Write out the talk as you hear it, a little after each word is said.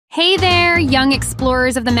Hey there, young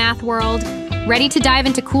explorers of the math world. Ready to dive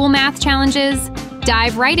into cool math challenges?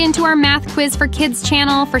 Dive right into our Math Quiz for Kids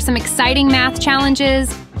channel for some exciting math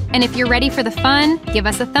challenges. And if you're ready for the fun, give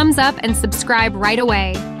us a thumbs up and subscribe right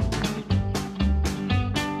away.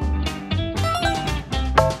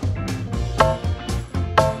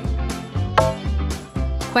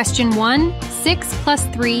 Question 1. 6 plus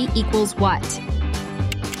 3 equals what?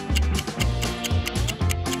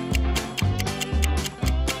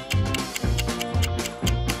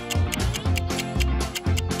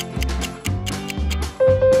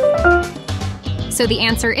 So the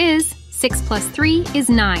answer is 6 plus 3 is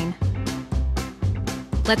 9.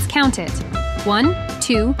 Let's count it. 1,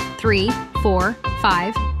 2, 3, 4,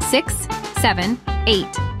 5, 6, 7, 8,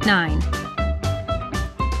 9.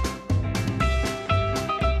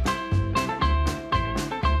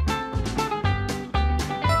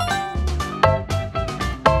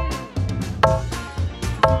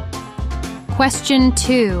 Question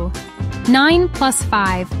 2. 9 plus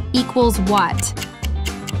 5 equals what?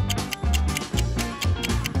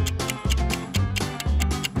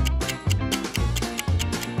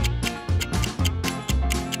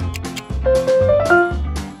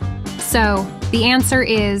 So, the answer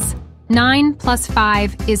is 9 plus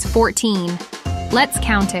 5 is 14. Let's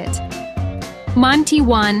count it.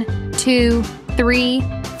 1, 2, 3,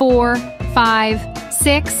 4, 5,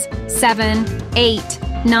 6, 7, 8,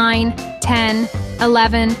 9, 10,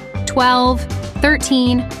 11, 12,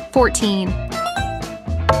 13, 14.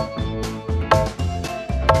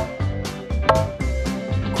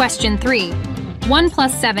 Question 3. 1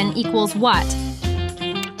 plus 7 equals what?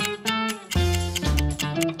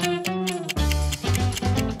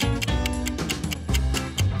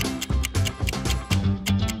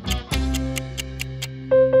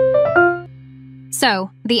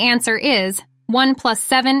 So, the answer is 1 plus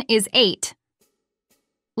 7 is 8.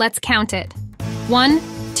 Let's count it. 1,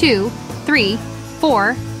 2, 3,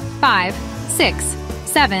 4, 5, 6,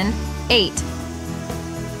 7, 8.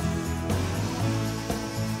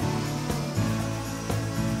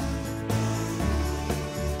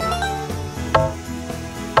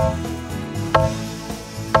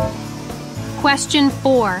 Question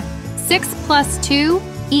 4. 6 plus 2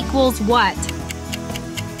 equals what?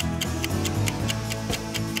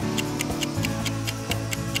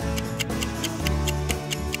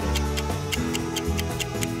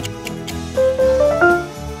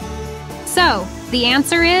 So, the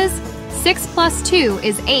answer is 6 plus 2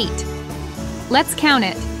 is 8. Let's count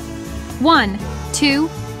it. 1, 2,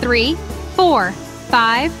 3, 4,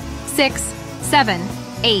 5, 6, 7,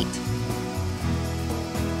 8.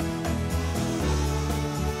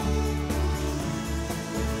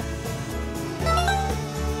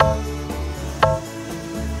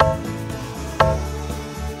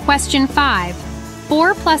 Question 5.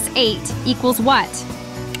 4 plus 8 equals what?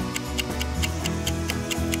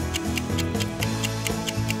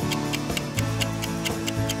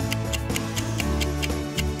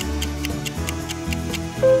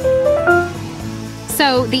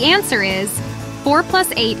 So the answer is 4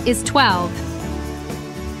 plus 8 is 12.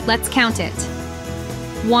 Let's count it.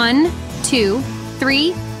 1, 2,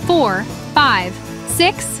 3, 4, 5,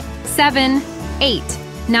 6, 7, 8,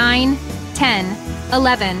 9, 10,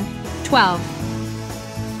 11, 12.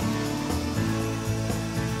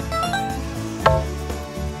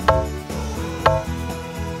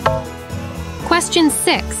 Question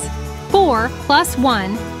 6. 4 plus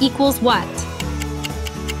 1 equals what?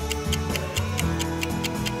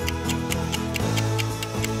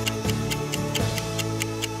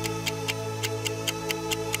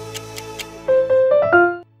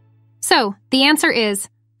 So, the answer is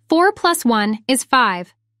 4 plus 1 is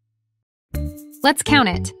 5. Let's count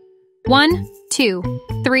it. 1, 2,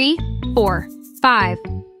 3, 4, 5.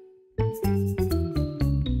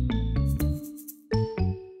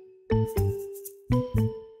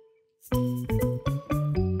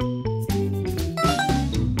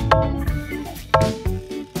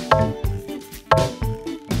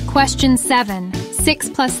 Question 7. 6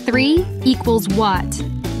 plus 3 equals what?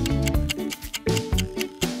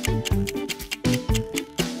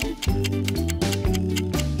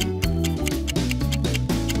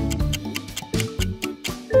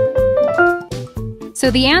 So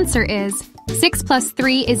the answer is 6 plus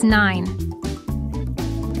 3 is 9.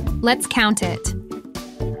 Let's count it.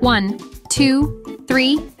 1, 2,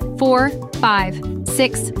 3, 4, 5,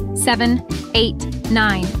 6, 7, 8,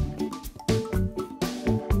 9.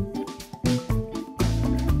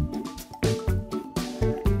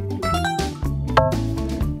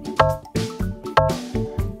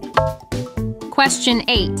 Question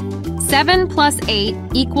 8. 7 plus 8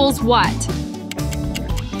 equals what?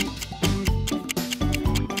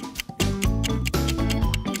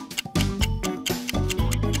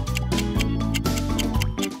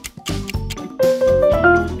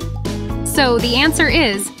 So the answer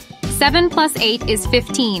is 7 plus 8 is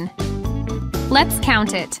 15. Let's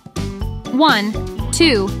count it. 1,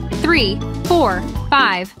 2, 3, 4,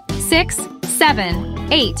 5, 6,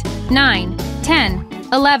 7, 8, 9, 10,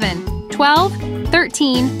 11, 12,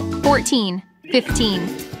 13, 14, 15.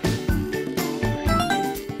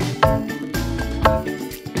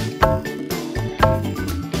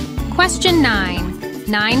 Question 9.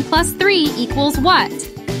 9 plus 3 equals what?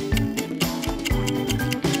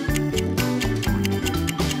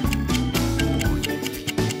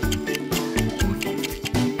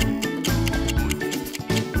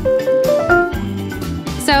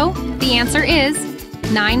 So, the answer is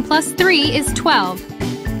 9 plus 3 is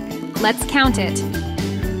 12. Let's count it.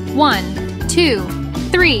 1, 2,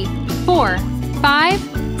 3, 4,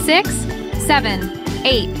 5, 6, 7,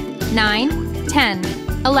 8, 9, 10,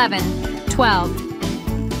 11, 12.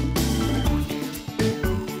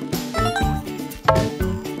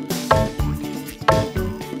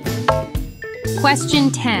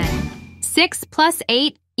 Question 10. 6 plus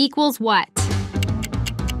 8 equals what?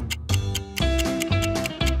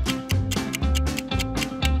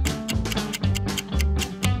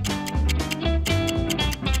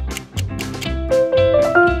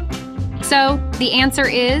 So, the answer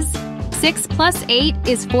is 6 plus 8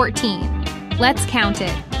 is 14. Let's count it.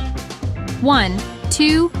 1,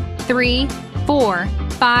 2, 3, 4,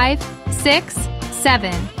 5, 6,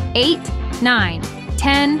 7, 8, 9,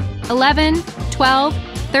 10, 11, 12,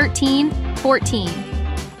 13, 14.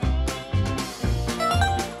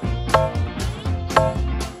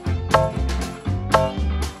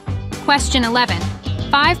 Question 11.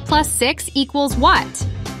 5 plus 6 equals what?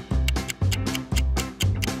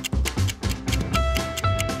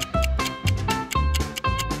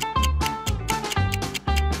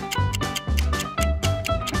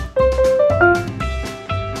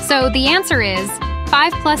 So the answer is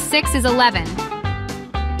 5 plus 6 is 11.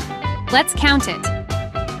 Let's count it.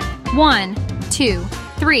 1, 2,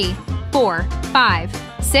 3, 4, 5,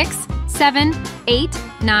 6, 7, 8,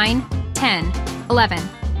 9, 10, 11.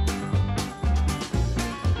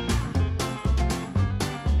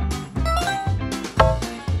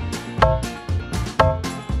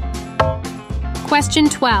 Question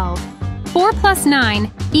 12. 4 plus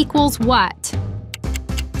 9 equals what?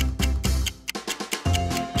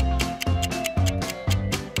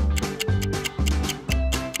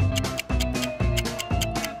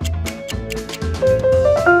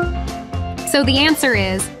 So the answer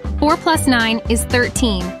is 4 plus 9 is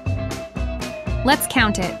 13. Let's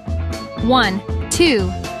count it. 1,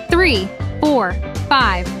 2, 3, 4,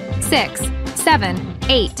 5, 6, 7,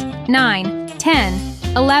 8, 9, 10,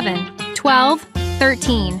 11, 12,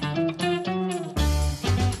 13.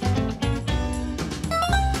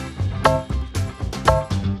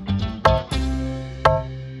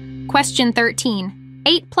 Question 13.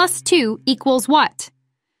 8 plus 2 equals what?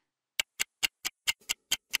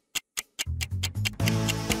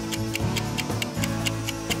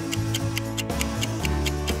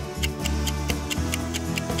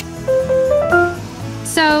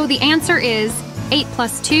 So the answer is 8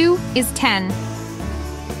 plus 2 is 10.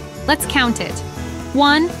 Let's count it.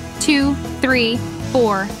 1, 2, 3,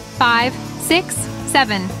 4, 5, 6,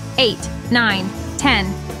 7, 8, 9,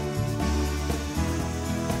 10.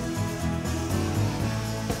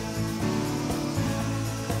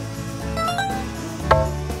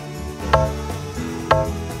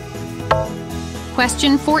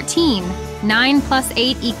 Question 14. 9 plus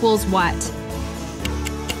 8 equals what?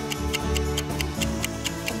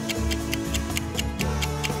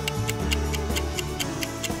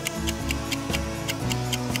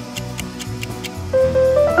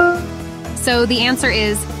 So the answer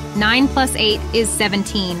is 9 plus 8 is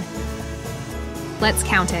 17. Let's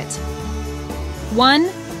count it. 1,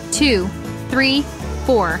 2, 3,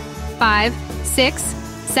 4, 5, 6,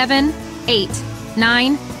 7, 8,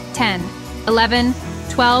 9, 10, 11,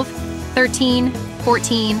 12, 13,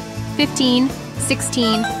 14, 15,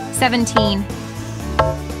 16, 17.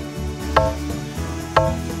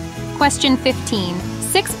 Question 15.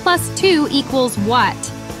 6 plus 2 equals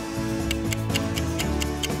what?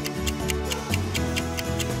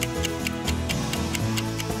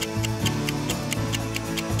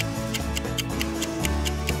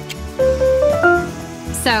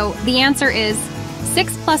 So the answer is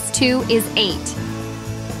 6 plus 2 is 8.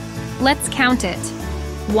 Let's count it.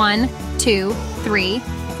 1, 2, 3,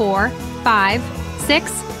 4, 5,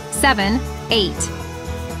 6, 7, 8.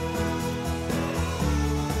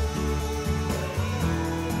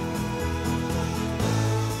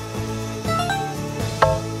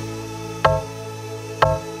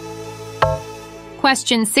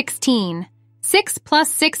 Question 16. 6 plus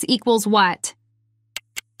 6 equals what?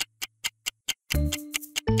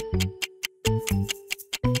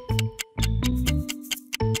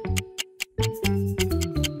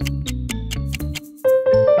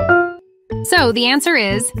 So the answer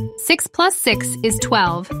is 6 plus 6 is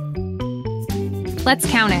 12. Let's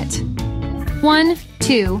count it. 1,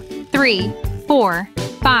 2, 3, 4,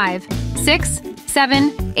 5, 6,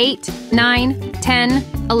 7, 8, 9, 10,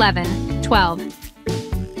 11, 12.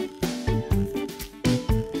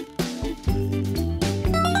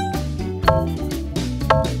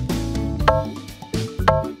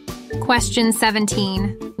 Question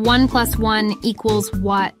 17. 1 plus 1 equals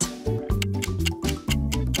what?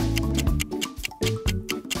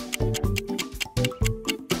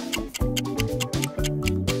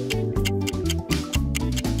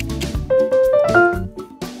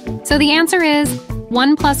 So the answer is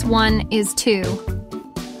 1 plus 1 is 2.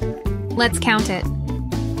 Let's count it.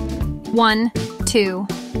 1, 2.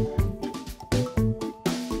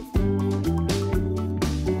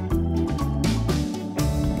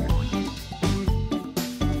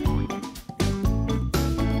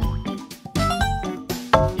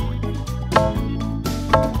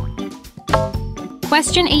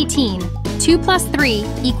 Question 18. 2 plus 3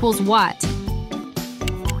 equals what?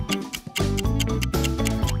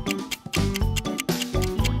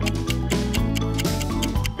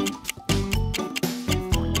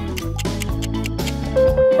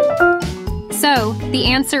 So, the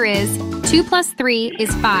answer is 2 plus 3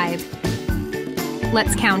 is 5.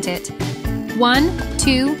 Let's count it. 1,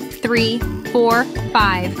 2, 3, 4,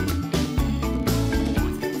 5.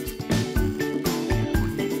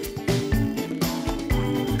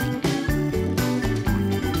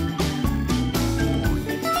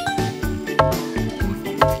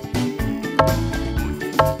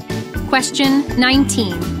 Question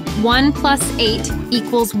 19. 1 plus 8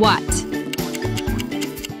 equals what?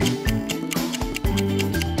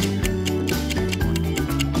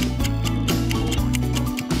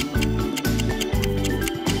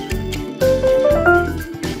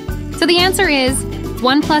 So the answer is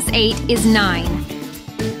 1 plus 8 is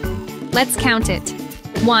 9. Let's count it.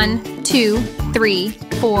 1, 2, 3,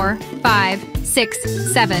 4, 5,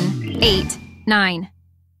 6, 7, 8, 9.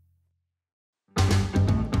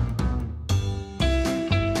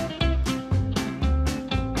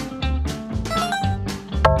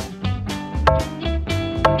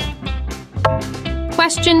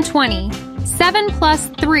 Question 20. 7 plus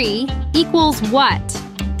 3 equals what?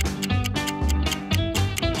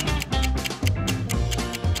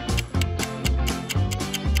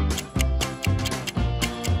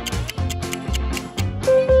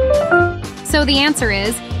 So the answer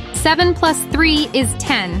is 7 plus 3 is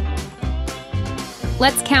 10.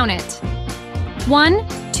 Let's count it. 1,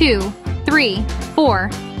 2, 3, 4,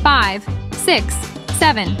 5, 6,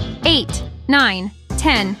 7, 8, 9,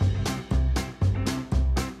 10.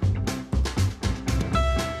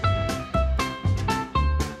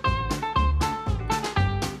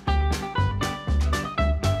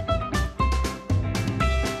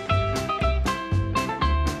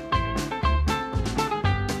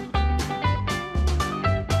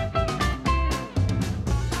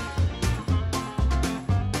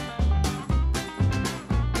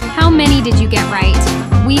 How many did you get right?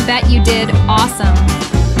 We bet you did awesome.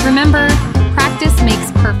 Remember, practice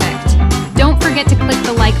makes perfect. Don't forget to click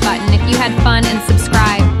the like button if you had fun and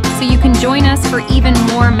subscribe so you can join us for even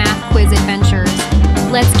more math quiz adventures.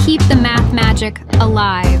 Let's keep the math magic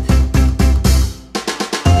alive.